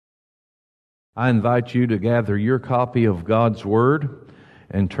I invite you to gather your copy of God's Word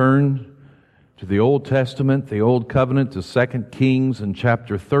and turn to the Old Testament, the Old Covenant, to 2 Kings and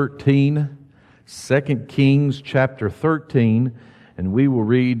chapter 13. 2 Kings chapter 13, and we will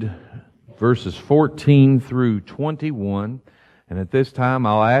read verses 14 through 21. And at this time,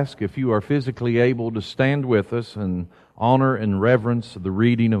 I'll ask if you are physically able to stand with us in honor and reverence of the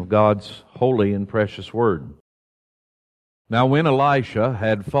reading of God's holy and precious Word. Now when Elisha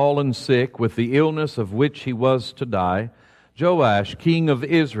had fallen sick with the illness of which he was to die, Joash, king of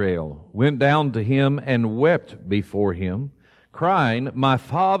Israel, went down to him and wept before him, crying, my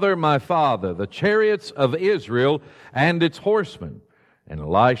father, the chariots of Israel and its horsemen. And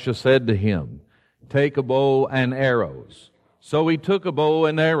Elisha said to him, take a bow and arrows. So he took a bow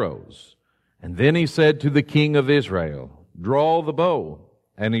and arrows. And then he said to the king of Israel, draw the bow.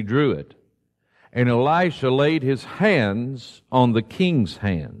 And he drew it. And Elisha laid his hands on the king's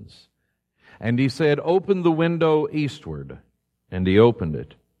hands. And he said, open the window eastward. And he opened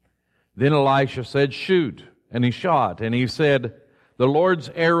it. Then Elisha said, shoot. And he shot. And he said, the Lord's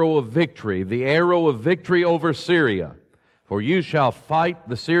arrow of victory, the arrow of victory over Syria. For you shall fight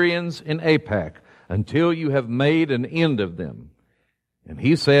the Syrians in Aphek until you have made an end of them. And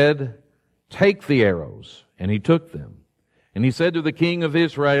he said, take the arrows. And he took them. And he said to the king of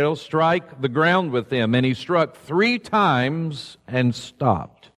Israel, strike the ground with them. And he struck 3 times and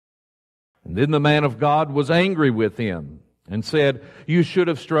stopped. And then the man of God was angry with him and said, you should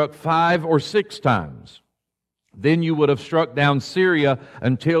have struck 5 or 6 times. Then you would have struck down Syria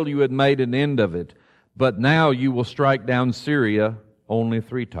until you had made an end of it. But now you will strike down Syria only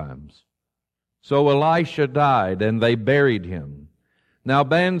 3 times. So Elisha died, and they buried him. Now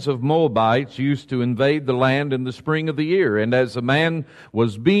bands of Moabites used to invade the land in the spring of the year, and as the man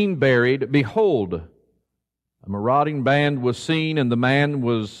was being buried, behold, a marauding band was seen, and the man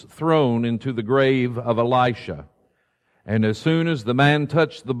was thrown into the grave of Elisha. And as soon as the man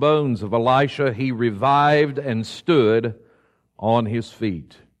touched the bones of Elisha, he revived and stood on his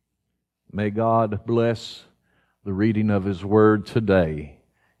feet. May God bless the reading of His Word today.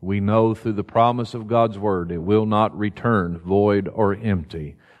 We know through the promise of God's Word, it will not return void or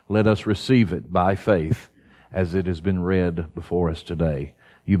empty. Let us receive it by faith as it has been read before us today.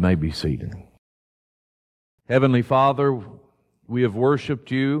 You may be seated. Heavenly Father, we have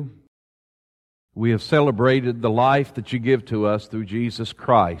worshiped You. We have celebrated the life that You give to us through Jesus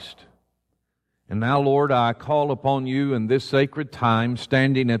Christ. And now, Lord, I call upon You in this sacred time,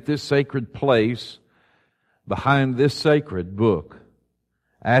 standing at this sacred place, behind this sacred book,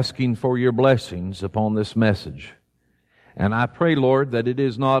 asking for Your blessings upon this message. And I pray, Lord, that it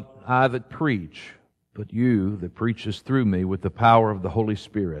is not I that preach, but You that preaches through me with the power of the Holy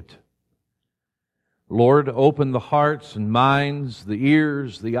Spirit. Lord, open the hearts and minds, the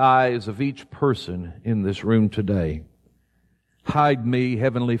ears, the eyes of each person in this room today. Hide me,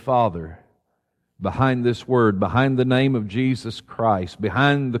 Heavenly Father, behind this word, behind the name of Jesus Christ,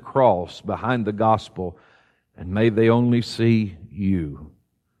 behind the cross, behind the gospel, and may they only see You.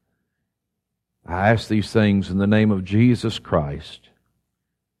 I ask these things in the name of Jesus Christ.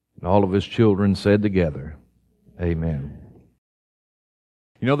 And all of His children said together, amen.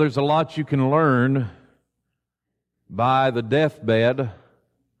 You know, there's a lot you can learn by the deathbed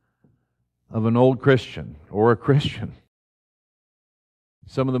of an old Christian or a Christian.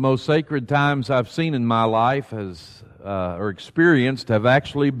 Some of the most sacred times I've seen in my life or experienced have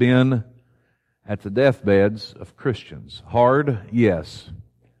actually been at the deathbeds of Christians. Hard, yes.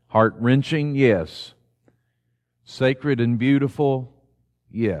 Heart-wrenching, yes. Sacred and beautiful,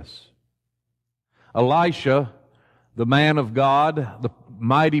 yes. Elisha, the man of God, the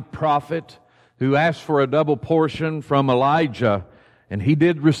mighty prophet who asked for a double portion from Elijah, and he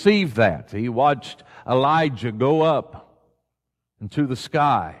did receive that. He watched Elijah go up into the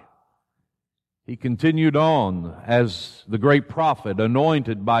sky. He continued on as the great prophet,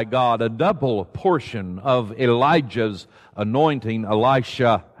 anointed by God. A double portion of Elijah's anointing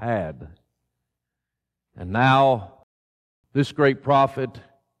Elisha had. And now, this great prophet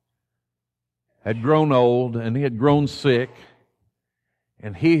had grown old, and he had grown sick,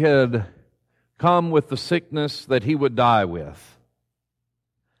 and he had come with the sickness that he would die with.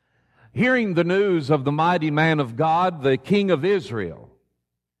 Hearing the news of the mighty man of God, the king of Israel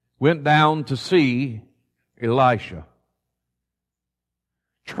went down to see Elisha.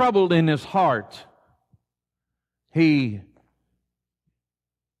 Troubled in his heart, he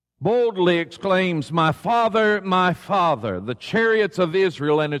boldly exclaims, my father, the chariots of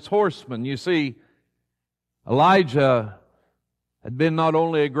Israel and its horsemen. You see, Elijah had been not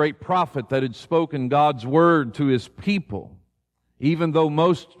only a great prophet that had spoken God's word to his people, Even though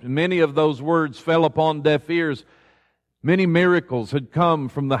many of those words fell upon deaf ears, many miracles had come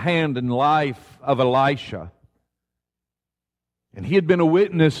from the hand and life of Elisha. And he had been a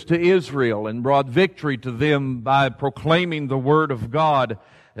witness to Israel and brought victory to them by proclaiming the Word of God.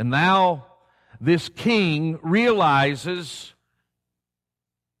 And now this king realizes,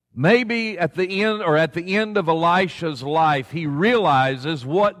 maybe at the end of Elisha's life, he realizes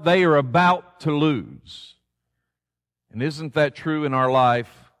what they are about to lose. And isn't that true in our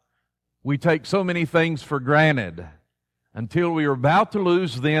life? We take so many things for granted until we are about to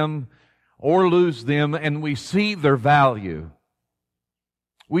lose them, and we see their value.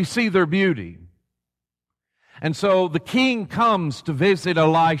 We see their beauty. And so the king comes to visit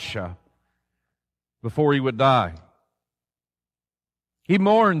Elisha before he would die. He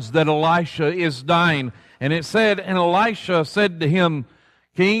mourns that Elisha is dying. And it said, and Elisha said to him,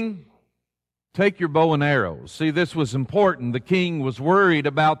 King, take your bow and arrows. See, this was important. The king was worried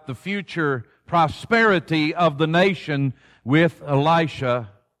about the future prosperity of the nation with Elisha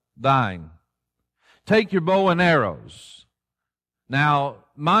dying. Take your bow and arrows. Now,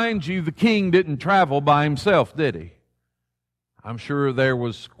 mind you, the king didn't travel by himself, did he? I'm sure there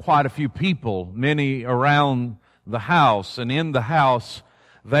was quite a few people, many around the house and in the house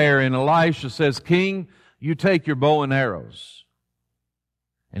there. And Elisha says, King, you take your bow and arrows.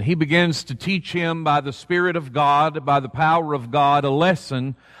 And he begins to teach him by the Spirit of God, by the power of God, a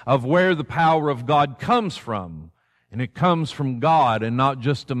lesson of where the power of God comes from. And it comes from God and not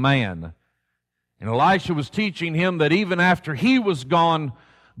just a man. And Elisha was teaching him that even after he was gone,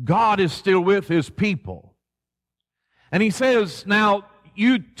 God is still with His people. And he says, now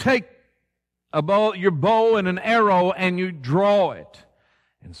you take your bow and an arrow and you draw it.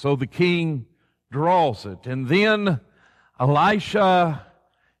 And so the king draws it. And then Elisha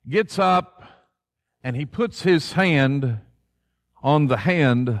gets up and he puts his hand on the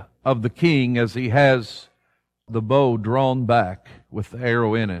hand of the king as he has the bow drawn back with the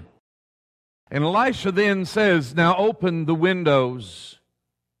arrow in it. And Elisha then says, now open the windows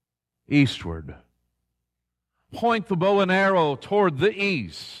eastward. Point the bow and arrow toward the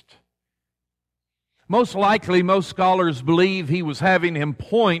east. Most likely, most scholars believe he was having him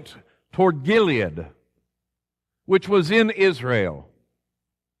point toward Gilead, which was in Israel,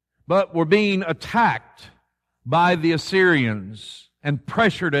 but were being attacked by the Assyrians and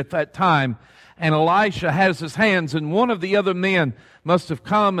pressured at that time. And Elisha has his hands, and one of the other men must have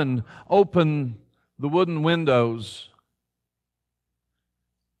come and opened the wooden windows.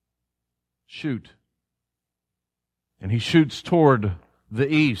 Shoot. And he shoots toward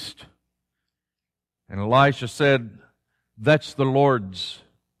the east. And Elisha said, that's the Lord's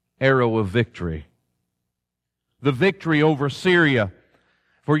arrow of victory. The victory over Syria.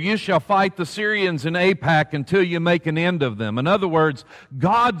 For you shall fight the Syrians in Aphek until you make an end of them. In other words,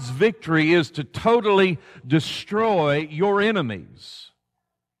 God's victory is to totally destroy your enemies.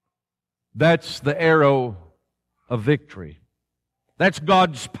 That's the arrow of victory. That's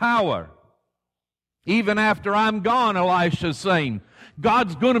God's power. Even after I'm gone, Elisha's saying,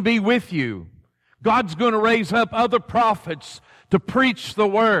 God's going to be with you. God's going to raise up other prophets to preach the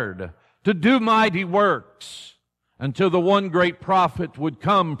word, to do mighty works, until the one great prophet would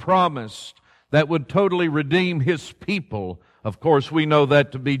come promised that would totally redeem His people. Of course, we know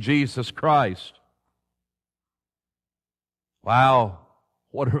that to be Jesus Christ. Wow,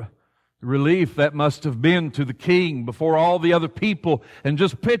 what a relief that must have been to the king before all the other people. And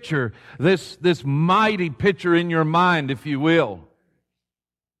just picture this mighty picture in your mind, if you will.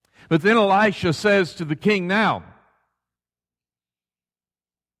 But then Elisha says to the king, now,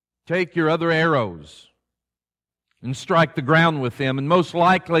 take your other arrows and strike the ground with them. And most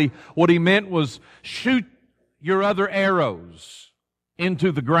likely what he meant was shoot your other arrows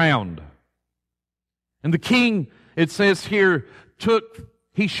into the ground. And the king, it says here,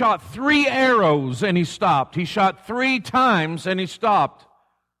 he shot 3 arrows and he stopped. He shot 3 times and he stopped.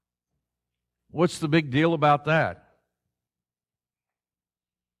 What's the big deal about that?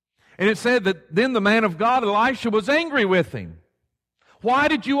 And it said that then the man of God, Elisha, was angry with him. Why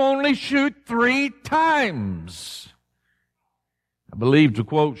did you only shoot 3 times? I believe, to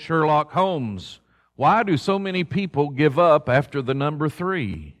quote Sherlock Holmes, why do so many people give up after the number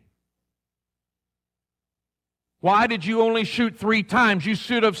 3? Why did you only shoot 3 times? You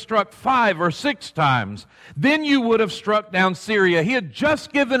should have struck 5 or 6 times. Then you would have struck down Syria. He had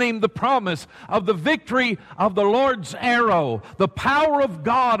just given him the promise of the victory of the Lord's arrow, the power of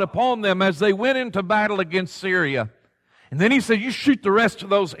God upon them as they went into battle against Syria. And then he said, you shoot the rest of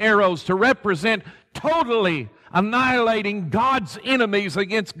those arrows to represent totally annihilating God's enemies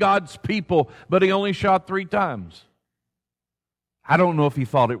against God's people. But he only shot 3 times. I don't know if he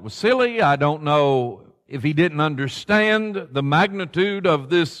thought it was silly. I don't know if he didn't understand the magnitude of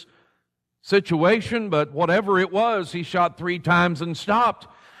this situation, but whatever it was, he shot 3 times and stopped.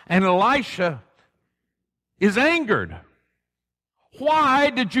 And Elisha is angered. Why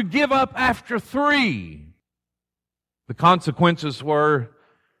did you give up after 3? The consequences were,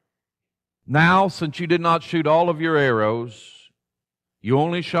 now, since you did not shoot all of your arrows, you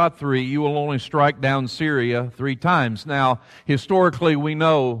only shot 3, you will only strike down Syria 3 times. Now, historically, we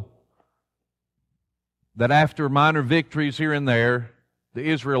know that after minor victories here and there, the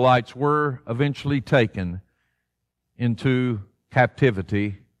Israelites were eventually taken into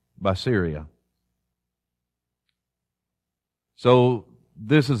captivity by Syria. So,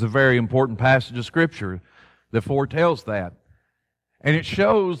 this is a very important passage of Scripture that foretells that. And it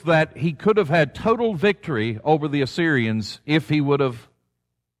shows that he could have had total victory over the Assyrians if he would have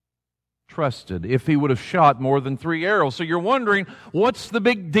trusted, if he would have shot more than 3 arrows. So you're wondering, what's the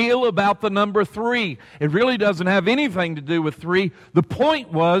big deal about the number 3? It really doesn't have anything to do with 3. The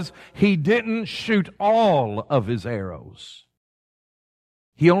point was, he didn't shoot all of his arrows.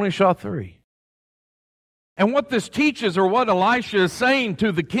 He only shot 3. And what this teaches, or what Elisha is saying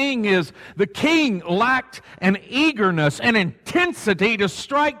to the king, is the king lacked an eagerness, an intensity to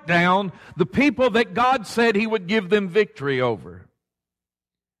strike down the people that God said he would give them victory over.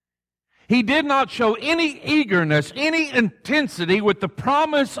 He did not show any eagerness, any intensity with the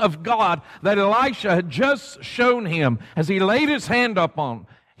promise of God that Elisha had just shown him as he laid his hand up on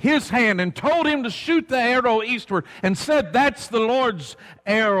his hand and told him to shoot the arrow eastward and said, that's the Lord's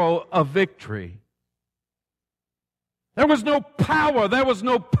arrow of victory. There was no power, there was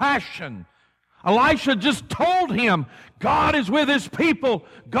no passion. Elisha just told him, God is with His people.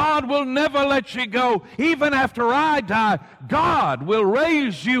 God will never let you go. Even after I die, God will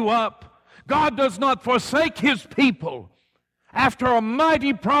raise you up. God does not forsake His people. After a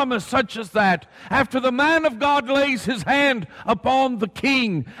mighty promise such as that, after the man of God lays his hand upon the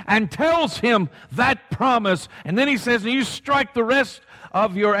king and tells him that promise, and then he says, you strike the rest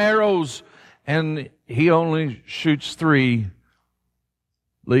of your arrows, and he only shoots 3,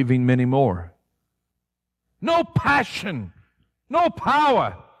 leaving many more. No passion, no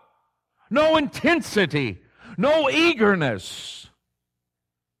power, no intensity, no eagerness.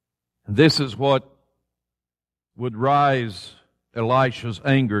 This is what would rise Elisha's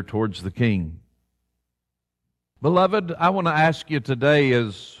anger towards the king. Beloved, I want to ask you today,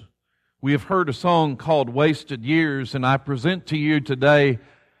 as we have heard a song called Wasted Years, and I present to you today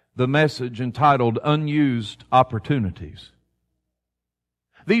the message entitled Unused Opportunities.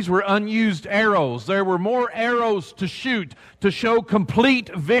 These were unused arrows. There were more arrows to shoot to show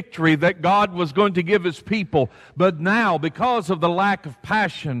complete victory that God was going to give His people. But now, because of the lack of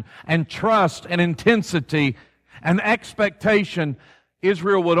passion and trust and intensity and expectation,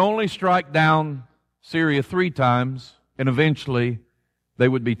 Israel would only strike down Syria 3 times, and eventually they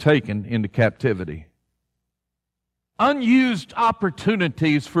would be taken into captivity. Unused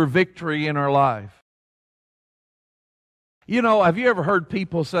opportunities for victory in our life. You know, have you ever heard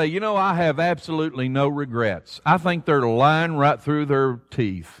people say, you know, I have absolutely no regrets. I think they're lying right through their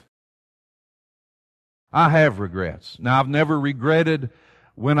teeth. I have regrets. Now, I've never regretted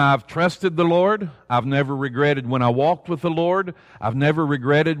when I've trusted the Lord. I've never regretted when I walked with the Lord. I've never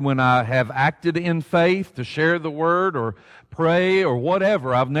regretted when I have acted in faith to share the Word or pray or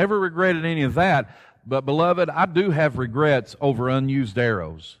whatever. I've never regretted any of that. But, beloved, I do have regrets over unused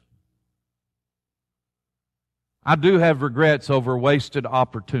arrows. I do have regrets over wasted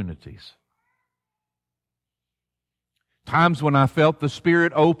opportunities. Times when I felt the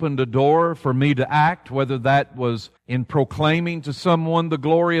Spirit opened a door for me to act, whether that was in proclaiming to someone the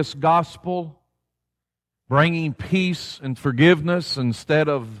glorious gospel, bringing peace and forgiveness instead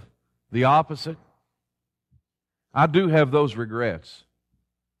of the opposite. I do have those regrets.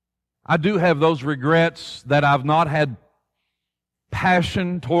 I do have those regrets that I've not had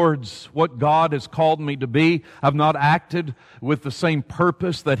passion towards what God has called me to be. I've not acted with the same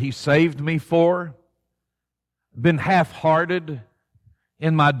purpose that He saved me for. Been half-hearted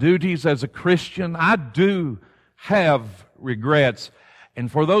in my duties as a Christian. I do have regrets.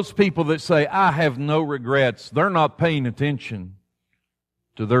 And for those people that say, I have no regrets, they're not paying attention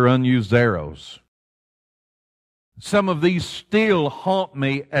to their unused arrows. Some of these still haunt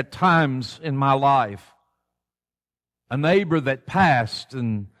me at times in my life. A neighbor that passed,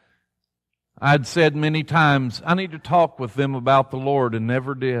 and I'd said many times, I need to talk with them about the Lord, and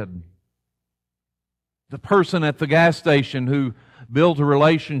never did. The person at the gas station who built a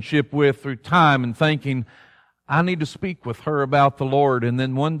relationship with through time and thinking, I need to speak with her about the Lord, and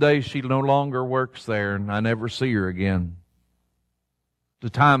then one day she no longer works there, and I never see her again. The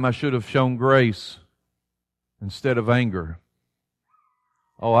time I should have shown grace instead of anger.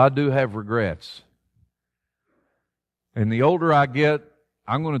 Oh, I do have regrets. And the older I get,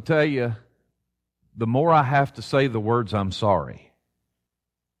 I'm going to tell you, the more I have to say the words I'm sorry.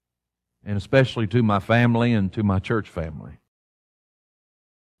 And especially to my family and to my church family.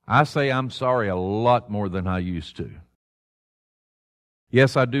 I say I'm sorry a lot more than I used to.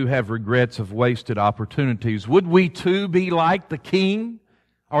 Yes, I do have regrets of wasted opportunities. Would we too be like the king?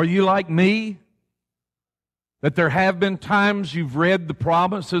 Are you like me? That there have been times you've read the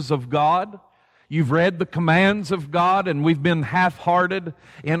promises of God, you've read the commands of God, and we've been half-hearted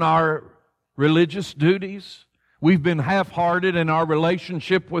in our religious duties. We've been half-hearted in our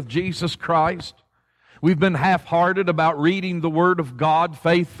relationship with Jesus Christ. We've been half-hearted about reading the Word of God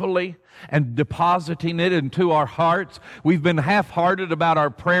faithfully and depositing it into our hearts. We've been half-hearted about our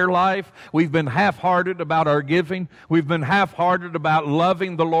prayer life. We've been half-hearted about our giving. We've been half-hearted about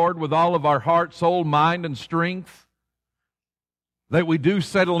loving the Lord with all of our heart, soul, mind, and strength. That we do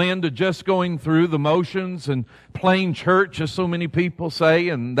settle into just going through the motions and playing church, as so many people say,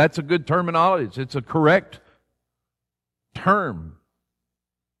 and that's a good terminology. It's a correct term.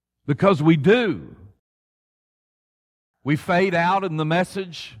 Because we do. We fade out in the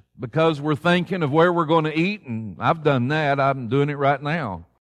message because we're thinking of where we're going to eat, and I've done that. I'm doing it right now.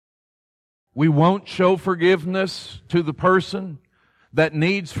 We won't show forgiveness to the person that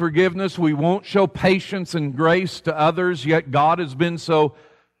needs forgiveness. We won't show patience and grace to others, yet God has been so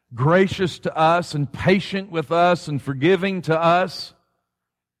gracious to us and patient with us and forgiving to us.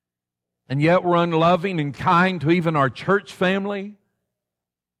 And yet we're unloving and kind to even our church family,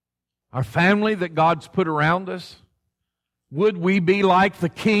 our family that God's put around us. Would we be like the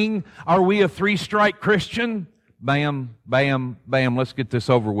king? Are we a three-strike Christian? Bam, bam, bam. Let's get this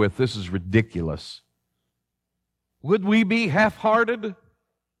over with. This is ridiculous. Would we be half-hearted?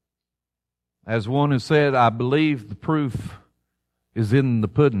 As one has said, I believe the proof is in the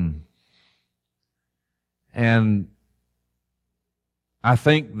pudding. And I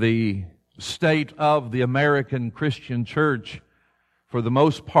think the state of the American Christian church, for the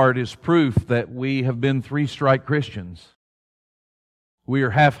most part, is proof that we have been three-strike Christians. We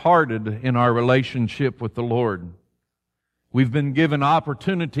are half-hearted in our relationship with the Lord. We've been given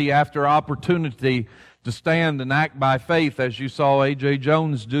opportunity after opportunity to stand and act by faith, as you saw A.J.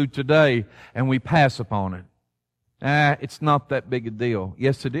 Jones do today, and we pass upon it. It's not that big a deal.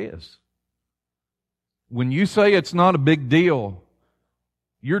 Yes, it is. When you say it's not a big deal,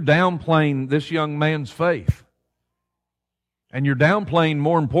 you're downplaying this young man's faith. And you're downplaying,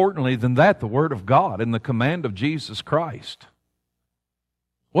 more importantly than that, the Word of God and the command of Jesus Christ.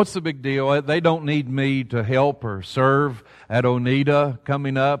 What's the big deal? They don't need me to help or serve at Oneida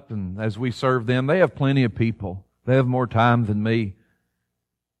coming up, and as we serve them, they have plenty of people. They have more time than me.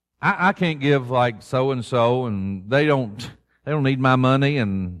 I can't give like so-and-so, and they don't need my money,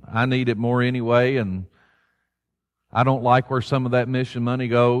 and I need it more anyway, and I don't like where some of that mission money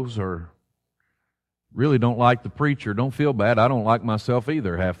goes, or really don't like the preacher. Don't feel bad. I don't like myself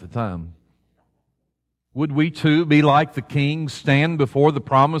either half the time. Would we too be like the king, stand before the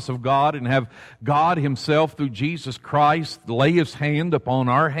promise of God and have God Himself through Jesus Christ lay His hand upon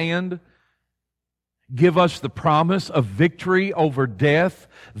our hand, give us the promise of victory over death,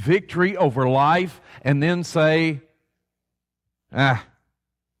 victory over life, and then say,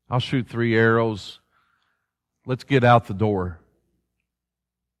 I'll shoot 3 arrows. Let's get out the door.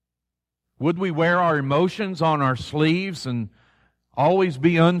 Would we wear our emotions on our sleeves and always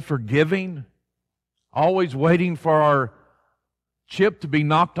be unforgiving? Always waiting for our chip to be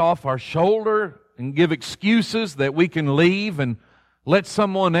knocked off our shoulder and give excuses that we can leave and let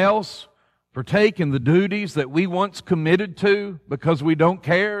someone else partake in the duties that we once committed to because we don't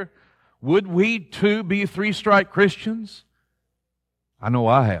care? Would we too be three-strike Christians? I know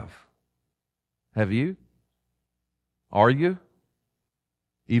I have. Have you? Are you?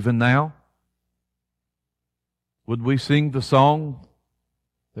 Even now? Would we sing the song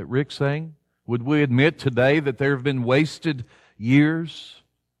that Rick sang? Would we admit today that there have been wasted years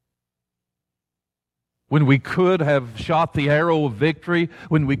when we could have shot the arrow of victory,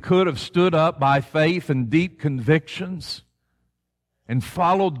 when we could have stood up by faith and deep convictions and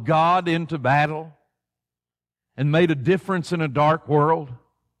followed God into battle and made a difference in a dark world?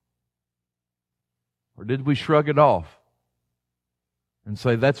 Or did we shrug it off and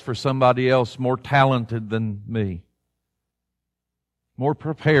say, that's for somebody else more talented than me, more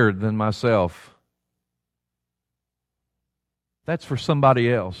prepared than myself? That's for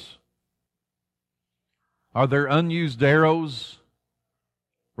somebody else. Are there unused arrows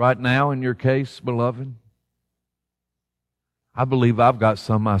right now in your case, beloved? I believe I've got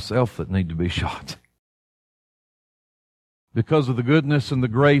some myself that need to be shot. Because of the goodness and the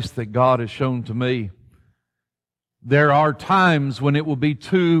grace that God has shown to me, there are times when it will be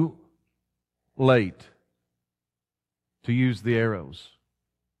too late to use the arrows.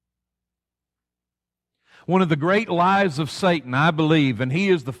 One of the great lies of Satan, I believe, and he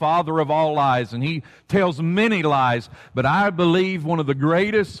is the father of all lies, and he tells many lies, but I believe one of the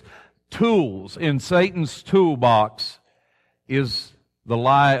greatest tools in Satan's toolbox is the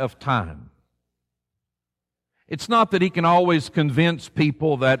lie of time. It's not that he can always convince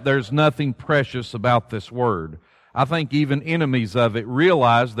people that there's nothing precious about this Word. I think even enemies of it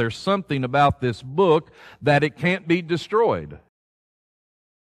realize there's something about this book that it can't be destroyed.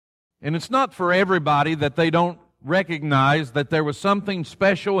 And it's not for everybody that they don't recognize that there was something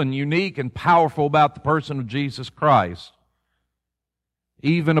special and unique and powerful about the person of Jesus Christ.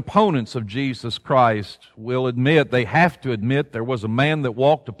 Even opponents of Jesus Christ will admit, they have to admit, there was a man that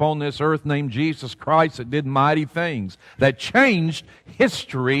walked upon this earth named Jesus Christ that did mighty things, that changed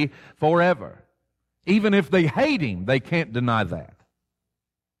history forever. Even if they hate Him, they can't deny that.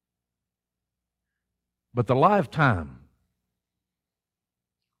 But the lie of time,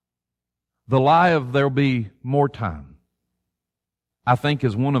 the lie of there'll be more time, I think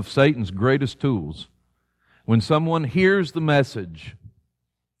is one of Satan's greatest tools. When someone hears the message,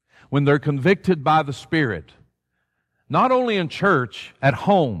 when they're convicted by the Spirit, not only in church, at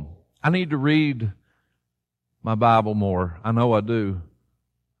home. I need to read my Bible more. I know I do.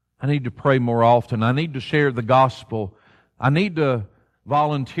 I need to pray more often. I need to share the gospel. I need to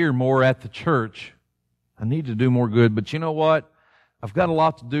volunteer more at the church. I need to do more good. But you know what? I've got a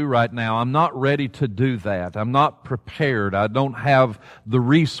lot to do right now. I'm not ready to do that. I'm not prepared. I don't have the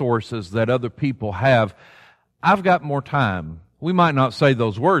resources that other people have. I've got more time. We might not say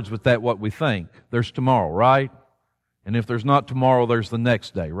those words, but that's what we think. There's tomorrow, right? And if there's not tomorrow, there's the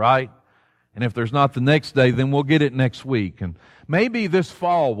next day, right? And if there's not the next day, then we'll get it next week. And maybe this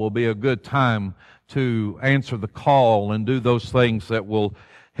fall will be a good time to answer the call and do those things that will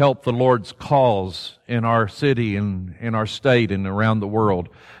help the Lord's cause in our city and in our state and around the world.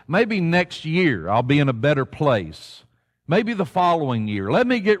 Maybe next year I'll be in a better place. Maybe the following year. Let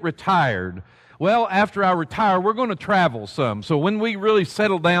me get retired. Well, after I retire, we're going to travel some. So when we really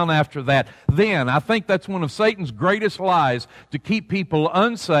settle down after that, then I think that's one of Satan's greatest lies, to keep people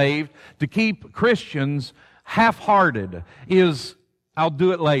unsaved, to keep Christians half-hearted, is I'll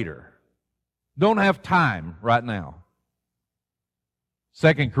do it later. Don't have time right now.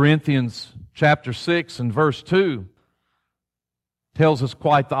 2 Corinthians chapter 6 and verse 2 tells us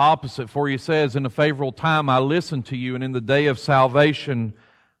quite the opposite. For he says, in a favorable time I listened to you, and in the day of salvation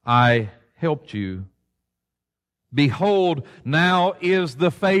I helped you. Behold, now is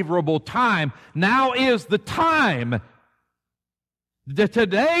the favorable time. Now is the time.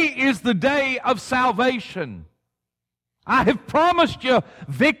 Today is the day of salvation. I have promised you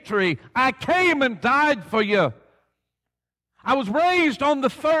victory. I came and died for you. I was raised on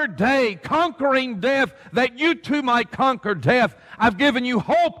the third day, conquering death, that you too might conquer death. I've given you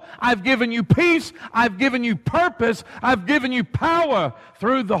hope. I've given you peace. I've given you purpose. I've given you power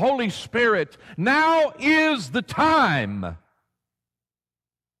through the Holy Spirit. Now is the time.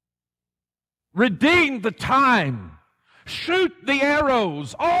 Redeem the time. Shoot the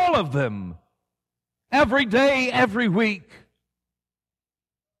arrows, all of them, every day, every week.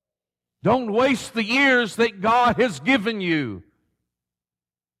 Don't waste the years that God has given you.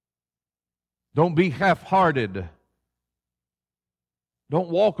 Don't be half-hearted. Don't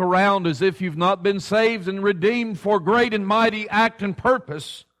walk around as if you've not been saved and redeemed for great and mighty act and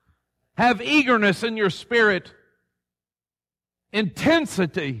purpose. Have eagerness in your spirit,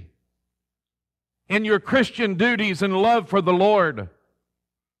 intensity in your Christian duties and love for the Lord.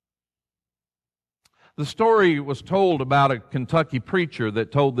 The story was told about a Kentucky preacher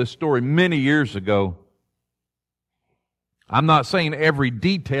that told this story many years ago. I'm not saying every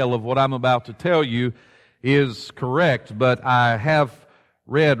detail of what I'm about to tell you is correct, but I have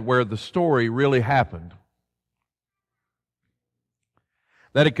read where the story really happened.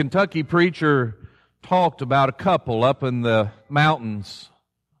 That a Kentucky preacher talked about a couple up in the mountains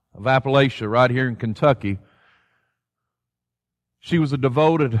of Appalachia, right here in Kentucky. She was a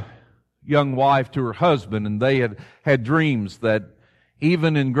devoted young wife to her husband, and they had dreams that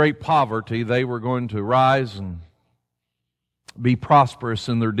even in great poverty they were going to rise and be prosperous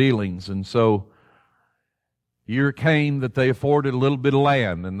in their dealings. And so year came that they afforded a little bit of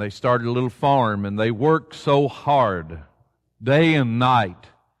land, and they started a little farm, and they worked so hard day and night.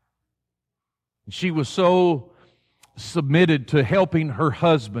 She was so submitted to helping her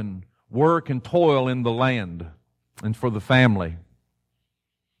husband work and toil in the land. and for the family.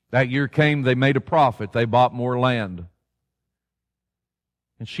 That year came, they made a profit. They bought more land.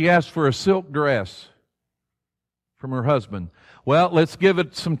 And she asked for a silk dress from her husband. Well, let's give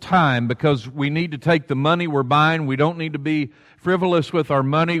it some time because we need to take the money we're buying. We don't need to be frivolous with our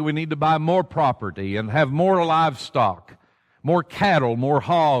money. We need to buy more property and have more livestock, more cattle, more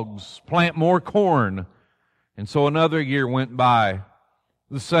hogs, plant more corn. And so another year went by,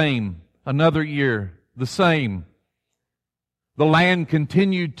 the same. Another year, the same. The land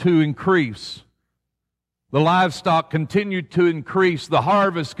continued to increase. The livestock continued to increase. The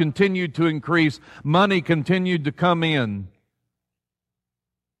harvest continued to increase. Money continued to come in.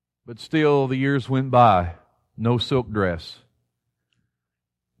 But still, the years went by. No silk dress.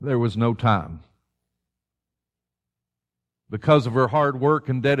 There was no time. Because of her hard work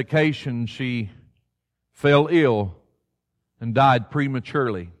and dedication, she fell ill and died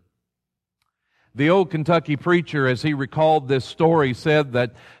prematurely. The old Kentucky preacher, as he recalled this story, said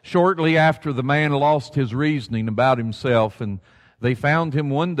that shortly after the man lost his reasoning about himself, and they found him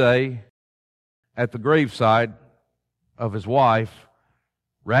one day at the graveside of his wife,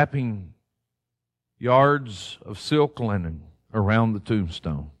 wrapping yards of silk linen around the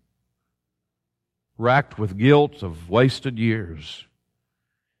tombstone, racked with guilt of wasted years.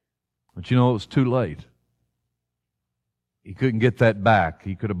 But you know, it was too late. He couldn't get that back.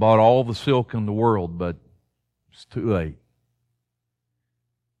 He could have bought all the silk in the world, but it's too late.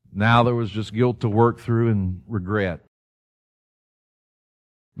 Now there was just guilt to work through and regret.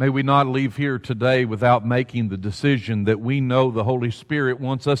 May we not leave here today without making the decision that we know the Holy Spirit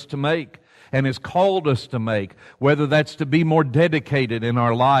wants us to make and has called us to make, whether that's to be more dedicated in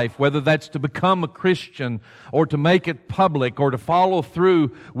our life, whether that's to become a Christian or to make it public or to follow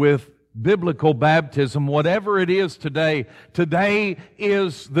through with biblical baptism, whatever it is today, today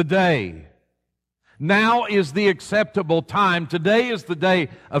is the day. Now is the acceptable time. Today is the day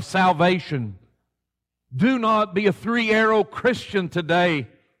of salvation. Do not be a three-arrow Christian today.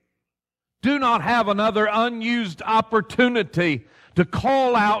 Do not have another unused opportunity to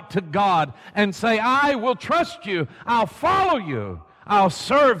call out to God and say, I will trust you, I'll follow you, I'll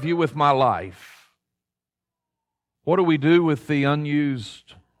serve you with my life. What do we do with the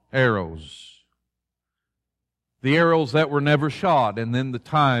unused arrows? The arrows that were never shot, and then the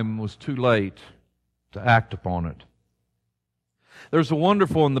time was too late to act upon it. There's a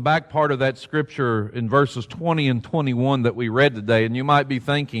wonderful in the back part of that scripture in verses 20 and 21 that we read today, and you might be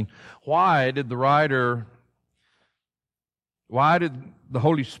thinking, why did the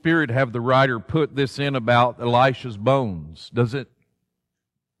Holy Spirit have the writer put this in about Elisha's bones?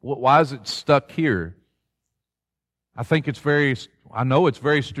 Why is it stuck here? I know it's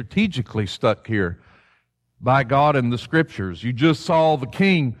very strategically stuck here by God in the Scriptures. You just saw the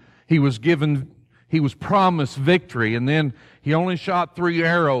king, he was promised victory, and then he only shot 3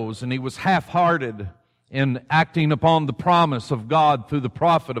 arrows, and he was half-hearted in acting upon the promise of God through the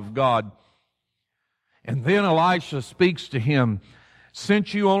prophet of God. And then Elisha speaks to him,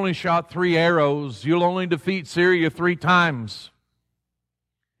 since you only shot 3 arrows, you'll only defeat Syria 3 times.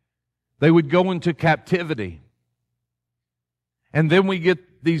 They would go into captivity. And then we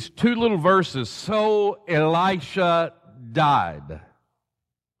get these 2 little verses. So Elisha died,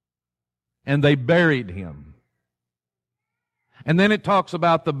 and they buried him. And then it talks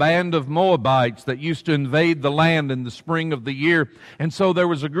about the band of Moabites that used to invade the land in the spring of the year. And so there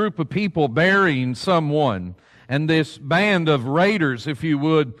was a group of people burying someone. And this band of raiders, if you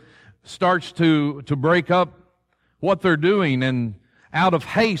would, starts to break up what they're doing. And out of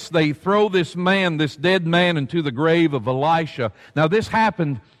haste, they throw this dead man, into the grave of Elisha. Now, this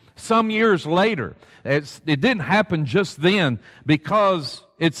happened some years later. It didn't happen just then, because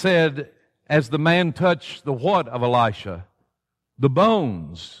it said, as the man touched the what of Elisha? The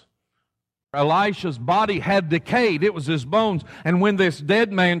bones. Elisha's body had decayed. It was his bones. And when this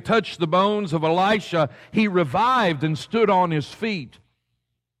dead man touched the bones of Elisha, he revived and stood on his feet.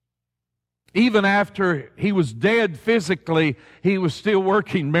 Even after he was dead physically, he was still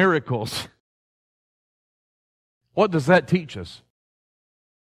working miracles. What does that teach us?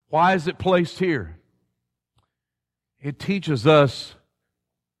 Why is it placed here? It teaches us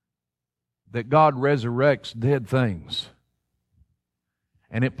that God resurrects dead things.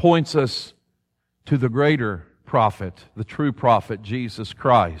 And it points us to the greater prophet, the true prophet, Jesus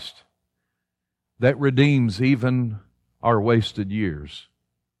Christ, that redeems even our wasted years.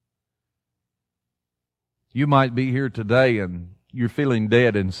 You might be here today and you're feeling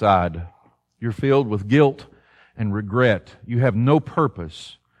dead inside. You're filled with guilt and regret. You have no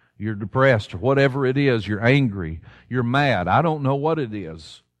purpose. You're depressed, or whatever it is. You're angry. You're mad. I don't know what it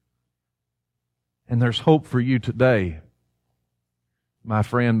is. And there's hope for you today, my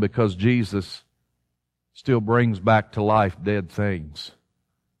friend, because Jesus still brings back to life dead things.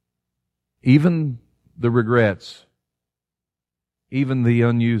 Even the regrets, even the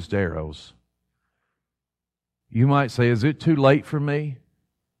unused arrows. You might say, is it too late for me?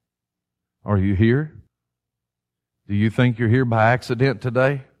 Are you here? Do you think you're here by accident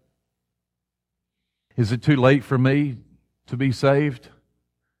today? Is it too late for me to be saved?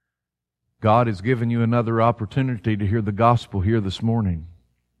 God has given you another opportunity to hear the gospel here this morning.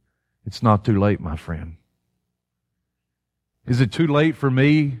 It's not too late, my friend. Is it too late for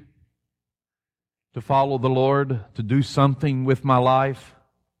me to follow the Lord, to do something with my life?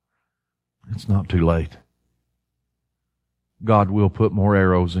 It's not too late. God will put more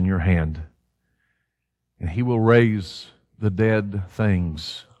arrows in your hand, and He will raise the dead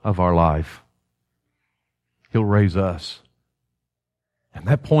things of our life. He'll raise us. And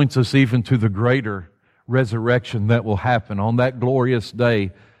that points us even to the greater resurrection that will happen on that glorious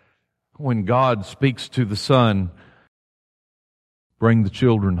day when God speaks to the Son, bring the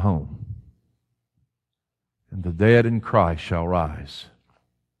children home, and the dead in Christ shall rise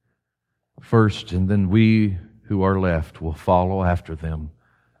first, and then we who are left will follow after them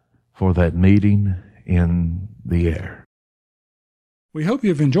for that meeting in the air. We hope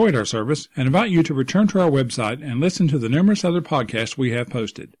you've enjoyed our service and invite you to return to our website and listen to the numerous other podcasts we have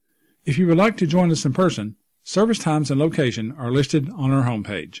posted. If you would like to join us in person, service times and location are listed on our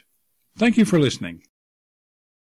homepage. Thank you for listening.